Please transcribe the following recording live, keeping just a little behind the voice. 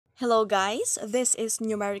Hello guys, this is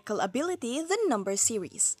Numerical Ability, the number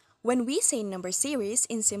series. When we say number series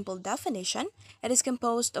in simple definition, it is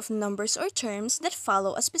composed of numbers or terms that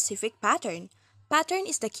follow a specific pattern. Pattern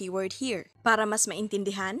is the keyword here. Para mas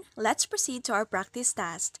maintindihan, let's proceed to our practice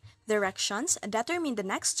task. Directions determine the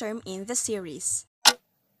next term in the series.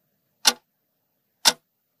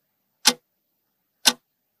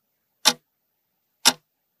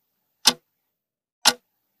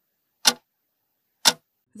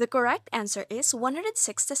 The correct answer is 166.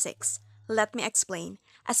 Let me explain.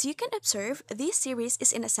 As you can observe, this series is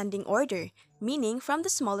in ascending order, meaning from the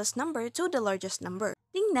smallest number to the largest number.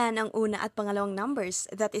 Tingnan ang una at pangalawang numbers,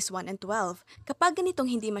 that is 1 and 12. Kapag ganitong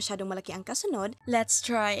hindi masyadong malaki ang kasunod, let's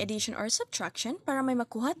try addition or subtraction para may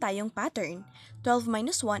makuha tayong pattern. 12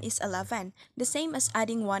 minus 1 is 11, the same as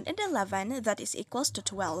adding 1 and 11, that is equals to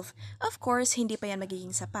 12. Of course, hindi pa yan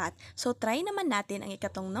magiging sapat, so try naman natin ang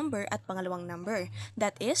ikatlong number at pangalawang number.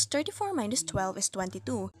 That is 34 minus 12 is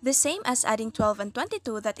 22, the same as adding 12 and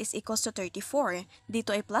 22, that is equals to 34. Dito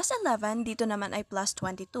ay plus 11, dito naman ay plus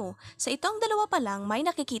 22. Sa itong dalawa pa lang, may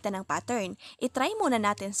nakikita ng pattern. I-try muna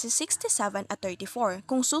natin si 67 at 34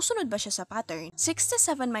 kung susunod ba siya sa pattern.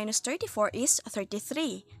 67 minus 34 is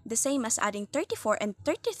 33, the same as adding 34 and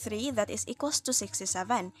 33, that is equals to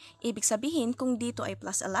 67. Ibig sabihin kung dito ay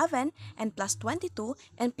plus 11 and plus 22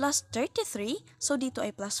 and plus 33, so dito ay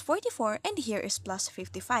plus 44 and here is plus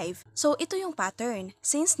 55. So ito yung pattern.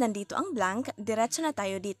 Since nandito ang blank, diretso na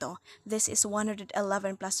tayo dito. This is 111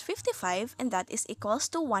 plus 55 and that is equals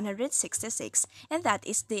to 166, and that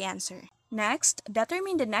is the answer. Next,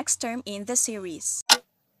 determine the next term in the series.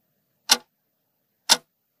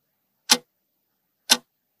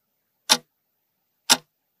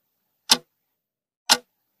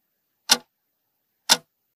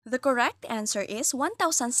 The correct answer is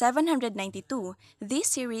 1792.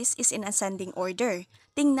 This series is in ascending order.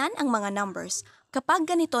 Tingnan ang mga numbers. Kapag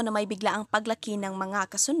ganito na may biglaang paglaki ng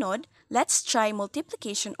mga kasunod, let's try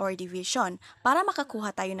multiplication or division para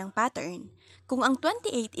makakuha tayo ng pattern. Kung ang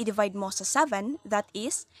 28 i-divide mo sa 7, that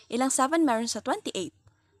is, ilang 7 meron sa 28?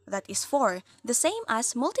 That is 4. The same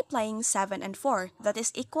as multiplying 7 and 4, that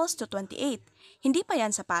is equals to 28. Hindi pa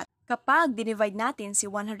yan sapat. Kapag dinivide natin si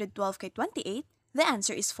 112 kay 28, the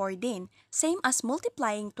answer is 4 din. Same as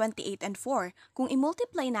multiplying 28 and 4. Kung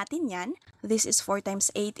i-multiply natin yan, this is 4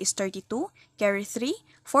 times 8 is 32, carry 3,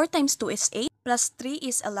 4 times 2 is 8, plus 3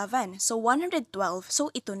 is 11, so 112,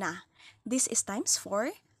 so ito na. This is times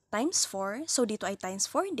 4, so dito ay times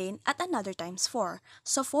 4 din, at another times 4.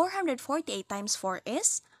 So 448 times 4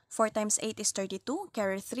 is, 4 times 8 is 32,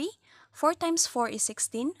 carry 3, 4 times 4 is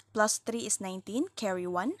 16, plus 3 is 19, carry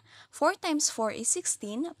 1. 4 times 4 is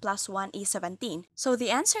 16, plus 1 is 17. So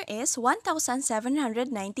the answer is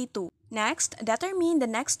 1792. Next, determine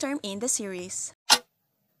the next term in the series.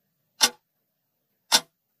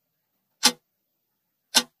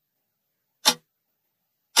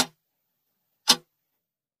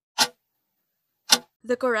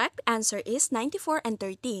 The correct answer is 94 and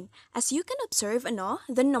 13. As you can observe,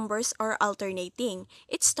 the numbers are alternating.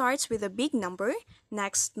 It starts with a big number,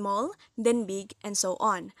 next small, then big, and so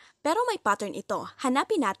on. Pero may pattern ito.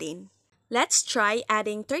 Hanapin natin. Let's try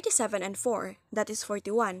adding 37 and 4. That is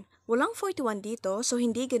 41. Walang 41 dito, so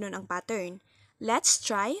hindi ganun ang pattern. Let's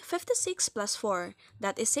try 56 plus 4.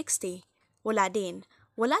 That is 60. Wala din.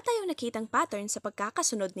 Wala tayong nakitang pattern sa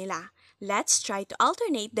pagkakasunod nila. Let's try to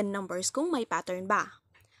alternate the numbers kung may pattern ba.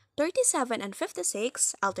 37 and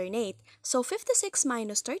 56 alternate. So 56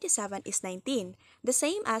 minus 37 is 19. The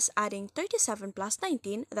same as adding 37 plus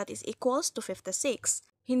 19, that is equals to 56.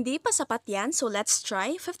 Hindi pa sapat yan, so let's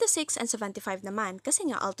try 56 and 75 naman kasi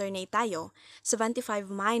nga alternate tayo.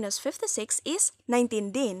 75 minus 56 is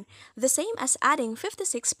 19 din. The same as adding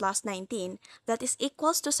 56 plus 19, that is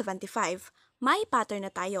equals to 75. May pattern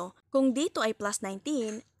na tayo. Kung dito ay plus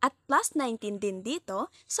 19 at plus 19 din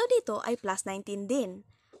dito, so dito ay plus 19 din.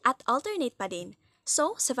 At alternate pa din.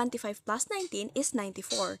 So, 75 plus 19 is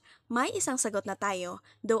 94. May isang sagot na tayo.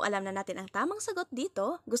 Though alam na natin ang tamang sagot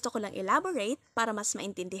dito, gusto ko lang elaborate para mas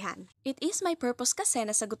maintindihan. It is my purpose kasi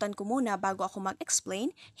na sagutan ko muna bago ako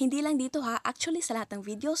mag-explain. Hindi lang dito ha, actually sa lahat ng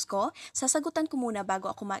videos ko, sasagutan ko muna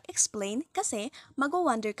bago ako mag-explain kasi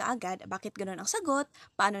mag-wonder ka agad bakit ganon ang sagot,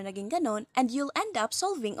 paano naging ganon, and you'll end up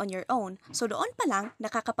solving on your own. So doon pa lang,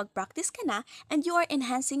 nakakapag-practice ka na and you are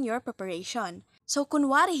enhancing your preparation. So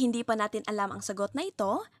kunwari hindi pa natin alam ang sagot na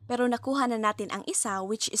ito, pero nakuha na natin ang isa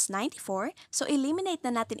which is 94, so eliminate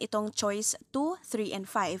na natin itong choice 2, 3, and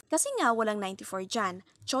 5. Kasi nga walang 94 dyan,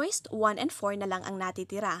 choice 1 and 4 na lang ang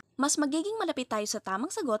natitira. Mas magiging malapit tayo sa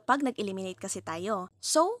tamang sagot pag nag-eliminate kasi tayo.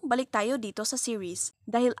 So, balik tayo dito sa series.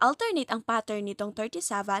 Dahil alternate ang pattern nitong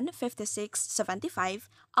 37, 56, 75,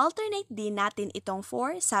 alternate din natin itong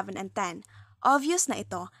 4, 7, and 10. Obvious na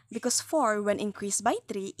ito because 4 when increased by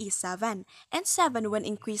 3 is 7 and 7 when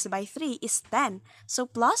increased by 3 is 10. So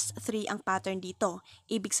plus 3 ang pattern dito.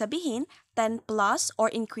 Ibig sabihin, 10 plus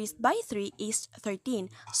or increased by 3 is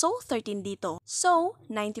 13. So 13 dito. So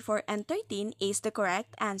 94 and 13 is the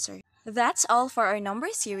correct answer. That's all for our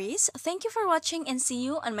number series. Thank you for watching and see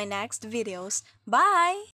you on my next videos.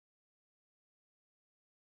 Bye!